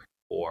Carpenter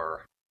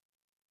or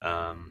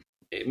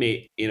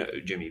Jimmy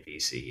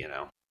Vesey,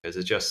 because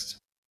it's just,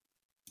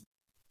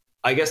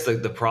 I guess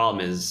the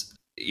problem is,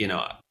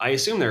 I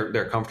assume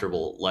they're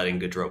comfortable letting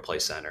Goodrow play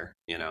center,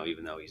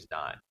 even though he's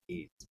not.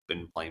 He's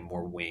been playing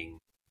more wing.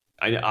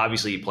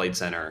 Obviously, he played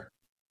center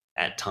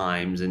at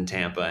times in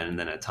Tampa, and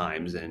then at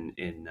times in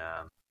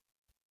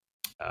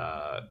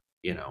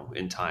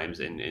times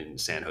in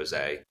San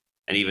Jose,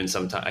 and even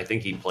sometimes I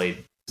think he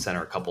played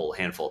center a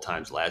handful of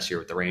times last year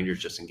with the Rangers,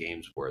 just in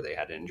games where they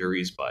had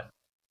injuries. But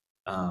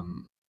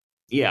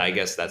I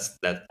guess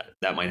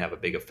that might have a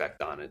big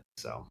effect on it.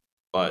 So,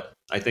 but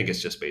I think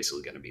it's just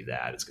basically going to be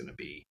that. It's going to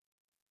be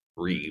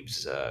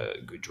Reeves,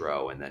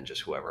 Goudreau, and then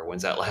just whoever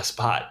wins that last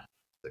spot.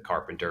 The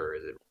Carpenter,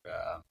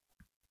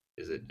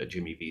 is it a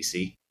Jimmy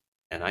Vesey?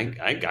 And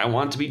I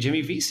want it to be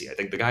Jimmy Vesey. I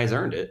think the guy's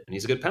earned it, and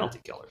he's a good penalty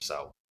killer.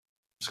 So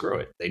screw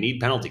it. They need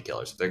penalty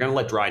killers. If they're going to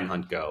let Dryden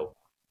Hunt go,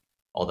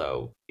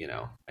 although,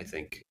 I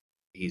think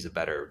he's a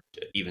better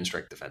even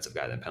strength defensive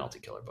guy than penalty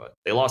killer, but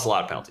they lost a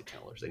lot of penalty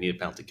killers. They need a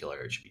penalty killer.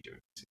 It should be Jimmy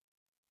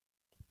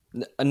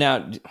Vesey.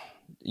 Now,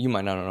 you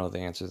might not know the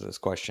answer to this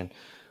question.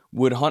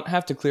 Would Hunt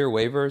have to clear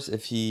waivers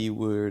if he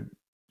would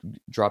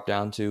drop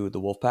down to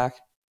the Wolfpack?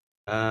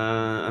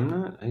 I'm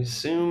not. I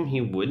assume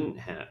he wouldn't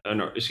have. Oh,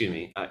 no, excuse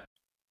me.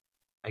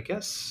 I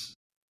guess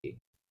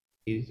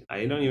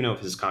I don't even know if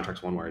his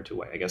contract's one way or two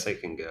way. I guess I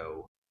can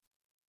go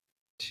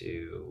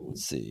to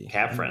Let's see.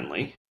 Cap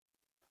Friendly.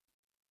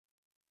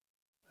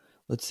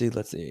 Let's see.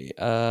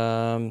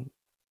 No,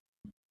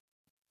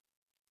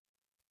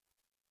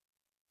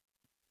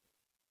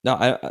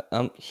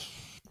 I'm.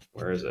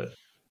 Where is it?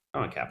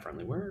 Oh, Cap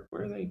Friendly. Where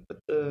they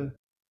put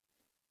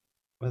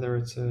whether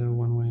it's a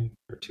one way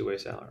or two way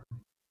salary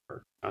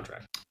or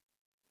contract?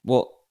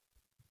 Well,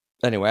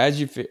 anyway, as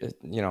you figure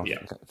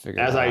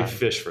as I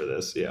fish for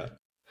this, yeah.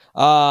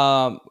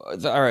 All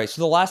right.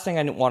 So the last thing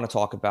I want to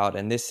talk about,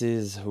 and this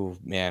is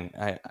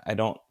I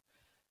don't.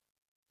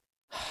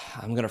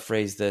 I'm gonna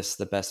phrase this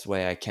the best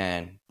way I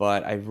can,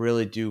 but I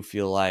really do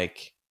feel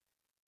like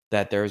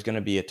that there's going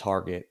to be a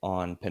target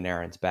on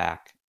Panarin's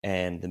back,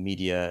 and the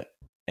media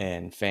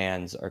and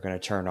fans are going to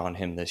turn on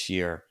him this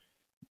year,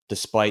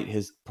 despite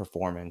his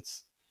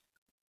performance.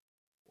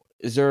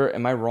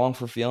 Am I wrong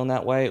for feeling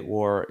that way,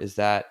 or is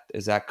that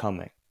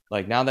coming?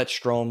 Like now that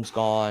Strom's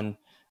gone,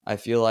 I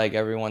feel like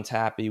everyone's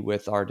happy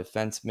with our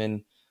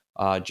defensemen.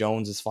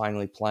 Jones is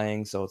finally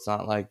playing, so it's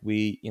not like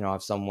we,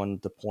 have someone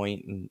to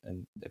point,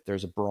 and if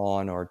there's a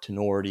Braun or a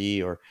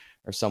Tenorti or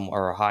a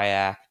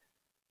Hayek,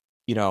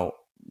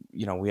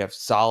 we have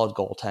solid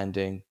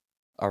goaltending.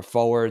 Our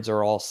forwards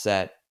are all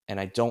set, and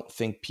I don't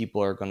think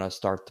people are going to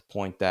start to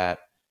point at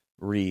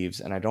Reeves,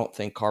 and I don't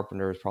think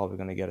Carpenter is probably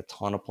going to get a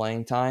ton of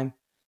playing time,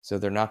 so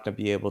they're not going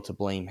to be able to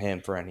blame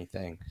him for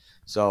anything.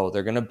 So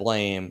they're going to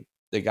blame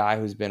the guy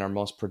who's been our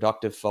most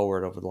productive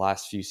forward over the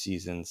last few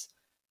seasons,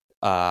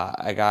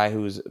 a guy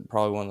who's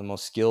probably one of the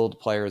most skilled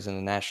players in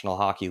the National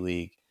Hockey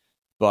League,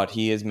 but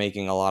he is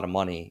making a lot of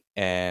money,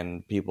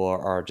 and people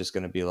are just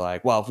going to be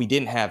like, well, if we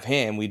didn't have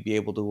him, we'd be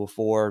able to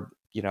afford,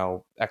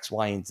 X,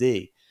 Y, and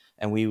Z,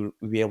 and we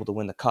would be able to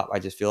win the cup. I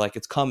just feel like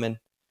it's coming,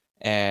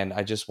 and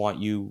I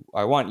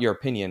want your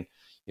opinion,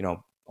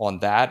 on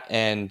that,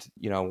 and,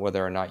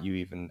 whether or not you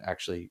even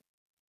actually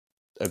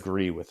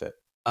agree with it.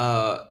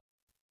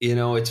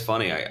 It's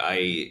funny.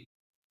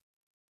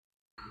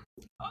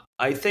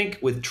 I think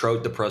with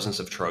the presence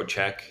of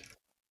Trocheck,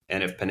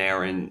 and if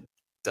Panarin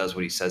does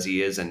what he says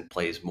he is and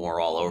plays more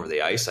all over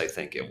the ice, I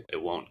think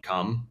it won't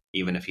come,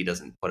 even if he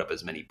doesn't put up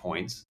as many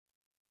points.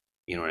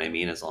 You know what I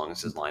mean? As long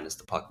as his line is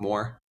the puck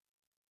more.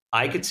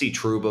 I could see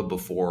Trouba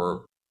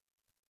before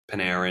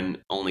Panarin,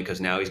 only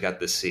because now he's got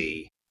the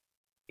C.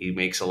 He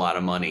makes a lot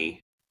of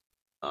money.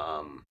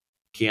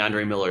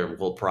 Keandre Miller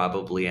will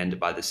probably end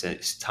by the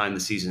time the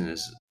season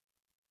is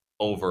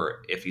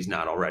over, if he's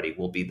not already,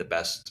 will be the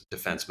best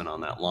defenseman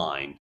on that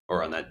line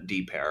or on that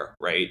D pair,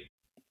 right?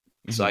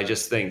 Mm-hmm. So I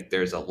just think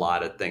there's a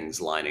lot of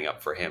things lining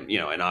up for him,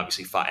 and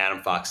obviously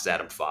Adam Fox is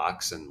Adam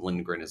Fox, and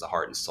Lindgren is a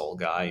heart and soul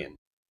guy, and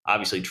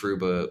obviously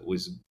Trouba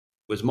was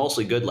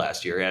mostly good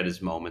last year. He had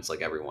his moments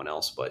like everyone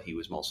else, but he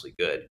was mostly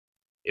good.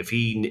 If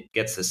he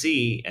gets the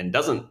C and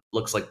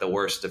looks like the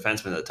worst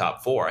defenseman in the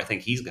top four, I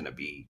think he's going to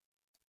be.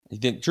 You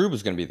think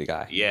Trouba's going to be the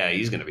guy? Yeah,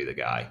 he's going to be the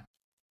guy.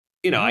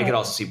 I could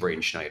also see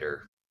Braden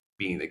Schneider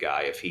being the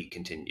guy if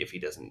he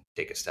doesn't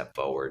take a step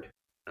forward,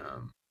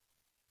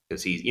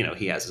 because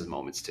he has his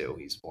moments too.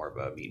 He's more of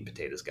a meat and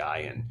potatoes guy,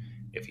 and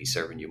if he's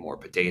serving you more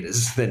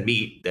potatoes than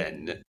meat,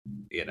 then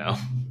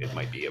it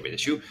might be an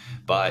issue.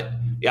 But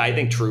yeah, I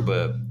think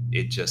Trouba.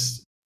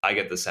 I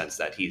get the sense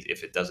that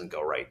if it doesn't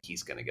go right,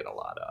 he's going to get a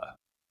lot of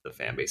the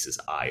fan base's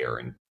ire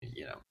and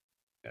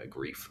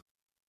grief.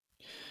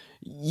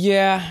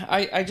 Yeah,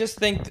 I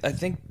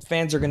think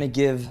fans are going to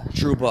give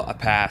Trouba a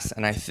pass,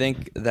 and I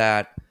think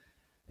that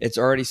it's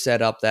already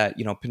set up that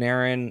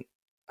Panarin.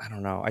 I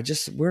don't know.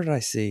 Where did I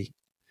see?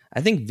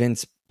 I think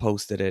Vince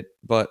posted it,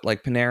 but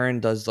like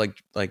Panarin does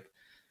like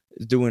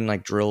doing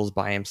like drills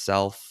by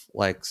himself,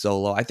 like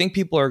solo. I think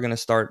people are going to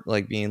start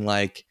like being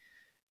like,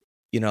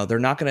 they're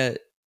not going to.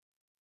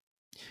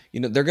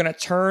 They're going to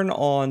turn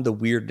on the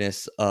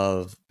weirdness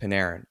of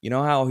Panarin. You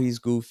know how he's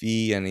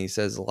goofy and he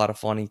says a lot of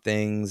funny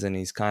things and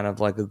he's kind of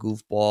like a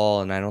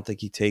goofball, and I don't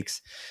think he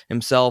takes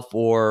himself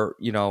or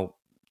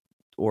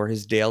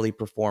his daily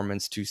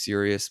performance too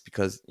serious,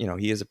 because,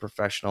 he is a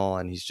professional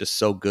and he's just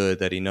so good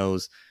that he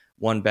knows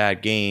one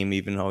bad game,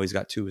 even though he's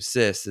got 2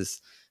 assists,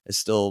 is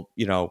still,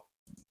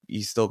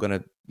 he's still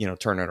going to,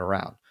 turn it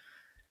around.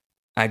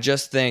 I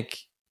just think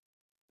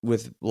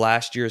with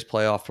last year's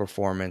playoff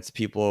performance,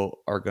 people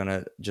are going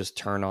to just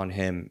turn on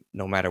him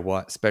no matter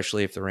what,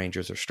 especially if the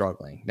Rangers are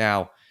struggling.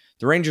 Now,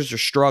 the Rangers are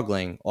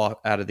struggling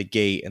out of the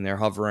gate, and they're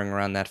hovering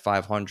around that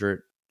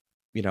 500,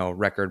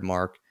 record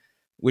mark,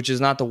 which is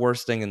not the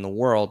worst thing in the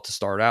world to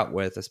start out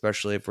with,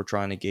 especially if we're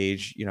trying to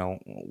gauge,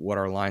 what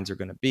our lines are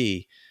going to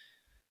be.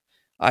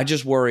 I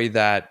just worry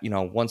that,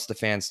 once the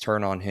fans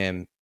turn on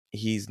him,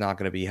 he's not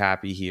going to be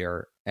happy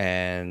here.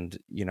 And,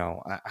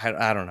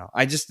 I don't know.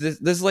 This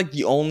is like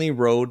the only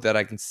road that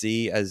I can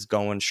see as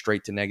going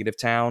straight to negative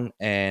town.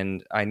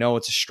 And I know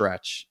it's a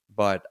stretch,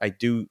 but I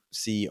do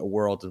see a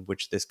world in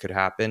which this could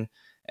happen.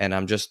 And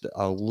I'm just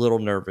a little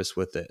nervous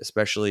with it,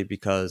 especially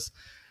because,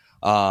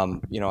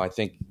 I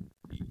think,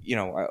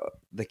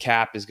 the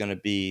cap is going to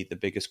be the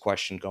biggest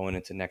question going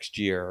into next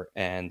year.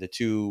 And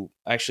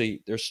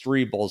there's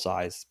 3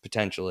 bullseyes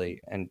potentially.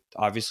 And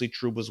obviously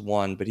Trouba's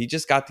one, but he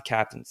just got the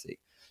captaincy.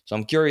 So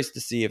I'm curious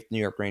to see if New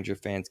York Ranger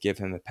fans give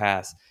him a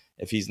pass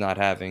if he's not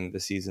having the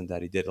season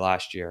that he did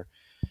last year.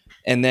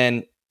 And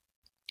then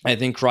I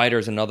think Kreider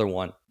is another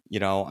one.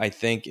 I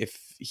think if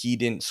he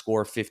didn't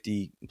score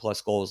 50 plus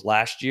goals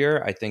last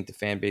year, I think the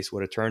fan base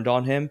would have turned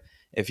on him.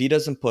 If he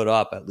doesn't put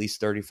up at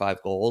least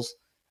 35 goals,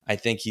 I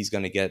think he's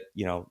going to get,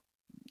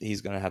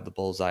 he's going to have the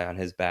bullseye on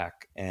his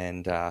back,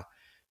 and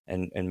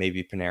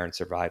maybe Panarin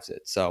survives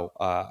it. So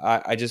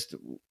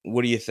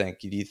what do you think?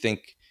 Do you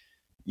think,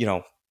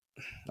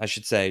 I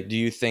should say, do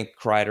you think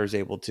Kreider is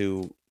able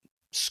to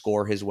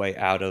score his way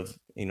out of,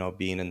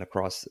 being in the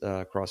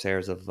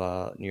crosshairs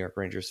of New York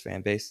Rangers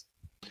fan base?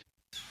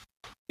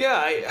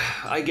 Yeah,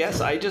 I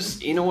guess I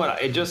just, I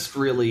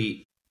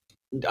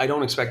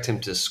don't expect him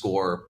to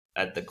score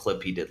at the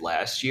clip he did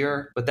last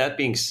year. But that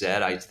being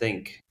said, I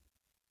think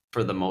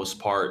for the most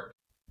part,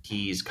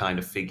 he's kind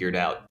of figured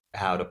out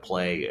how to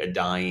play a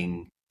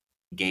dying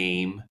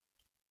game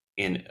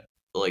in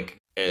like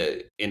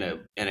in a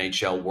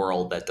NHL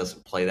world that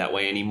doesn't play that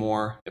way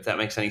anymore, if that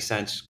makes any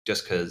sense,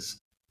 just because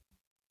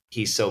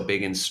he's so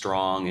big and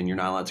strong and you're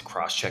not allowed to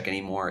cross check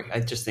anymore. I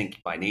just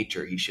think by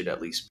nature he should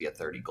at least be a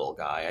 30 goal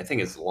guy. I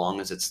think as long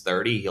as it's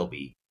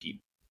 30,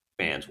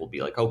 fans will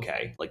be like,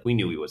 okay, like we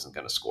knew he wasn't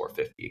going to score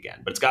 50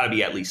 again, but it's got to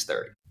be at least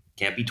 30.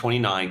 Can't be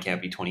 29,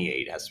 can't be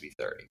 28, it has to be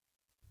 30.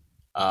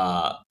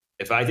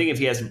 If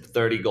he has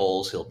 30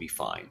 goals, he'll be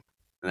fine.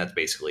 And that's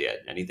basically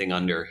it. Anything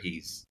under,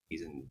 he's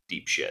in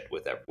deep shit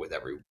with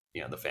every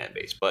the fan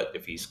base. But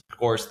if he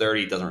scores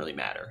 30, it doesn't really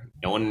matter.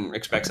 No one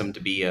expects him to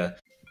be a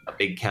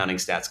big counting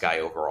stats guy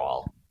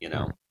overall. He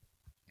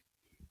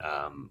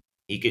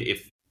could,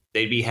 if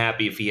they'd be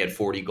happy if he had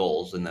 40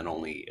 goals and then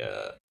only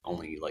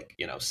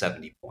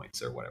 70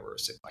 points or whatever.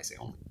 I say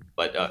only,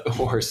 but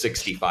or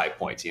 65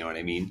 points. You know what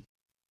I mean?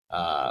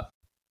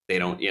 They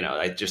don't.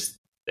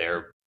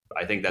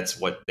 I think that's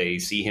what they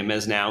see him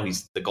as now.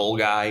 He's the goal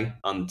guy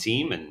on the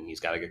team, and he's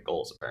got to get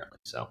goals apparently.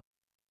 So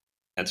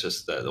that's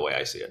just the way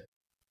I see it.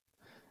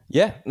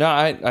 Yeah, no,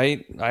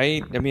 I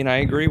mean, I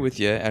agree with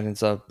you, and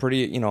it's a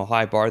pretty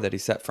high bar that he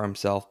set for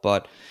himself.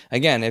 But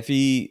again,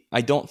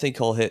 I don't think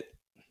he'll hit.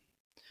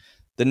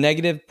 The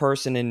negative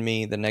person in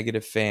me, the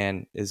negative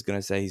fan, is going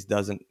to say he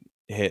doesn't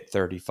hit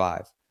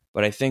 35.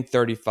 But I think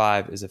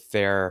 35 is a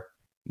fair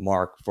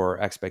mark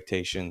for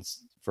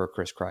expectations for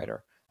Chris Kreider.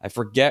 I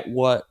forget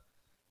what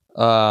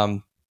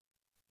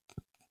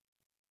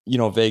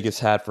Vegas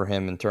had for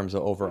him in terms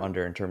of over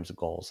under in terms of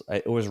goals.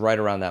 It was right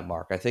around that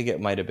mark. I think it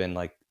might have been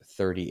like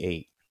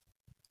 38,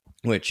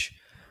 which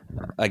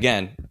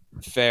again,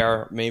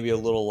 fair, maybe a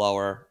little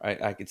lower.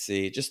 I could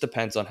see. It just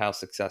depends on how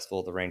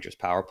successful the Rangers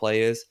power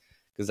play is,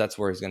 because that's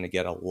where he's going to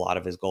get a lot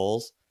of his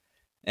goals.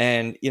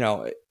 And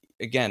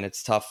again,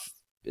 it's tough.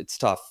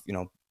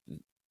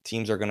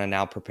 Teams are going to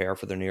now prepare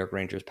for the New York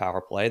Rangers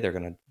power play. They're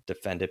going to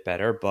defend it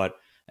better, but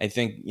I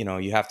think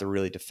you have to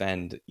really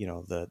defend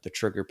the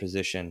trigger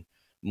position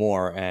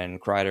more.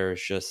 And Kreider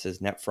is just, his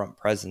net front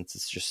presence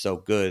is just so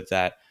good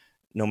that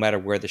no matter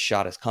where the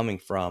shot is coming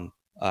from,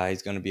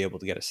 he's going to be able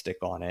to get a stick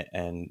on it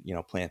and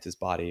plant his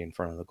body in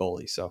front of the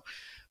goalie. So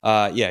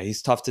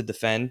he's tough to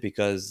defend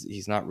because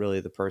he's not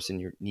really the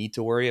person you need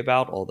to worry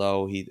about,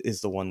 although he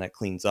is the one that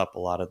cleans up a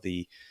lot of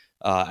the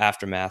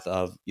aftermath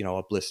of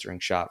a blistering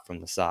shot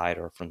from the side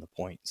or from the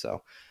point.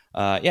 So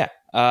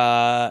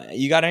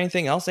you got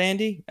anything else,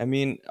 Andy? I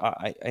mean,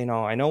 I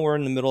know we're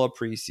in the middle of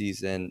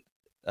preseason.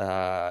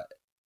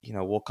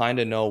 We'll kind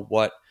of know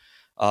what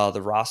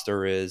the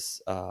roster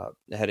is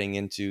heading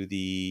into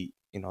the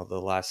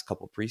the last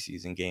couple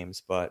preseason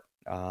games, but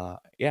I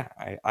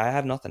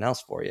have nothing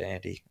else for you,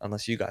 Andy,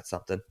 unless you got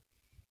something.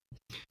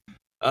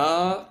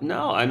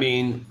 No, I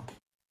mean,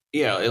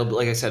 yeah,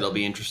 like I said, it'll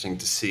be interesting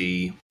to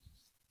see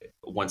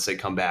once they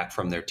come back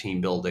from their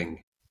team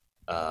building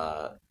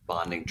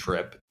bonding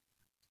trip,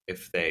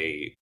 if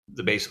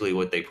basically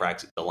what they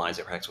practice, the lines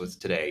they practice with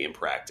today in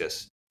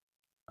practice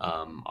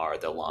are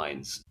the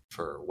lines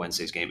for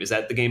Wednesday's game. Is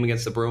that the game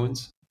against the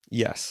Bruins?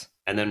 Yes.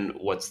 And then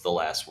what's the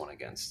last one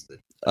against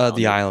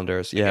the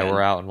Islanders? Yeah,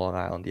 we're out in Long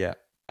Island. Yeah.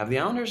 Have the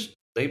Islanders,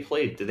 they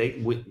played? Did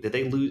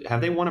they lose?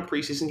 Have they won a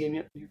preseason game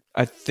yet?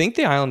 I think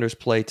the Islanders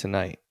play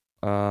tonight.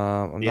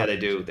 They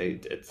do.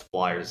 It's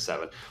Flyers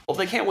 7. Well, if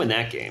they can't win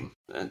that game,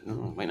 it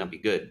might not be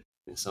good.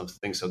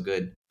 Something so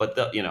good, but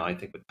I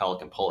think with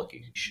Pelech and Pulock,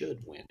 you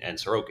should win, and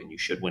Sorokin, you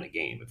should win a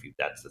game if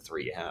that's the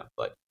three you have.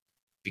 But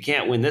if you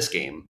can't win this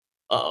game,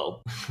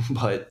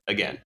 but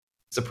again,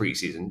 it's a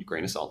preseason,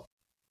 grain of salt.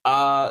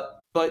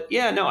 But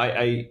yeah, no,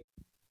 I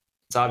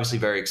it's obviously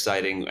very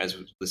exciting, as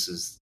this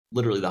is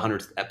literally the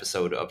 100th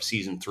episode of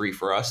season 3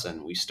 for us,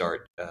 and we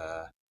start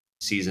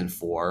season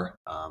 4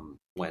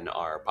 when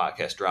our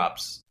podcast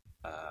drops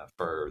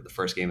for the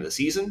first game of the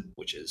season,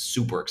 which is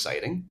super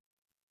exciting.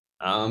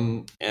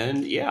 And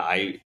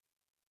yeah,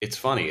 it's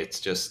funny. It's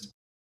just,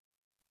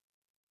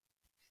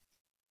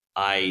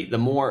 the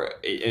more,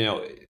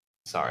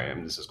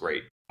 sorry, this is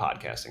great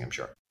podcasting, I'm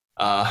sure.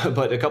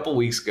 But a couple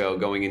weeks ago,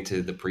 going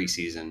into the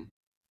preseason,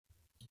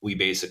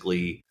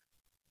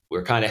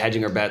 we're kind of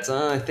hedging our bets.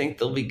 I think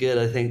they'll be good.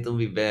 I think they'll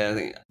be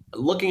bad.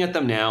 Looking at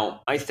them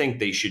now, I think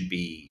they should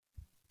be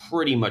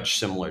pretty much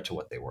similar to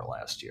what they were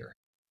last year.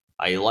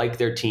 I like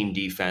their team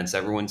defense.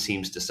 Everyone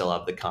seems to still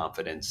have the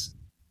confidence.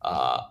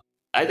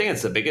 I think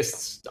it's the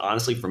biggest,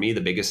 honestly, for me,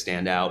 the biggest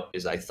standout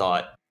is I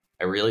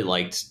really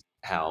liked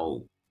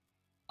how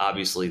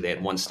obviously they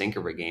had one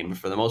stinker of a game, but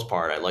for the most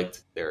part, I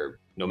liked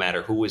no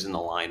matter who was in the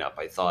lineup,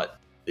 I thought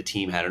the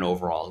team had an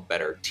overall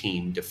better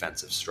team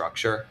defensive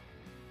structure,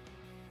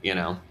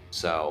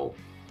 so,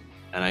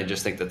 and I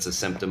just think that's a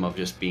symptom of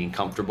just being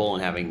comfortable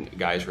and having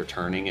guys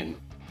returning and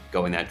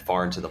going that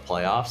far into the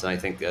playoffs. And I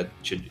think that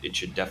it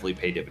should definitely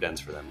pay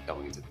dividends for them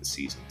going into the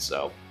season.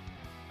 So,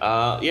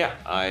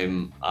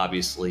 I'm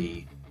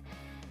obviously,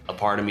 a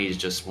part of me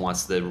just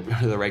wants the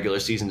regular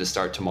season to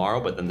start tomorrow,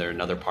 but then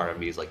another part of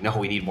me is like, no,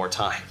 we need more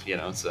time,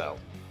 so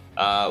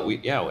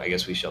I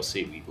guess we shall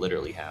see. We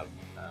literally have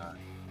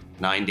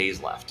 9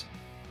 days left,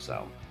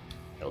 so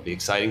it'll be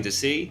exciting to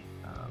see.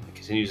 It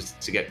continues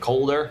to get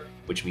colder.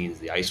 which means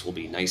the ice will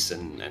be nice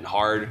and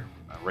hard,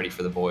 ready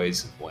for the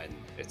boys when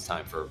it's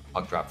time for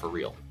puck drop for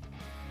real.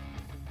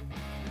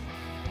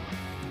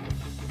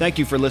 Thank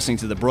you for listening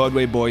to the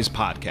Broadway Boys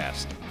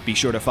podcast. Be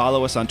sure to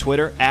follow us on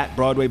Twitter at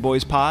Broadway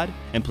Boys Pod,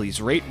 and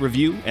please rate,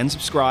 review, and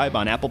subscribe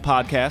on Apple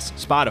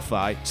Podcasts,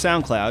 Spotify,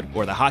 SoundCloud,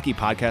 or the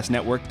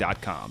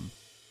HockeyPodcastNetwork.com.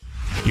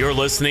 You're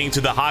listening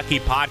to the Hockey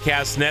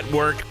Podcast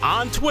Network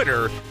on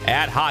Twitter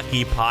at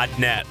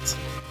HockeyPodNet.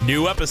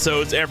 New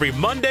episodes every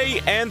Monday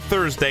and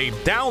Thursday.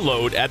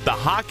 Download at the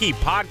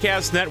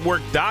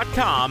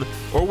HockeyPodcastNetwork.com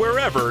or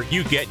wherever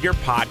you get your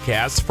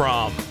podcasts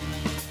from.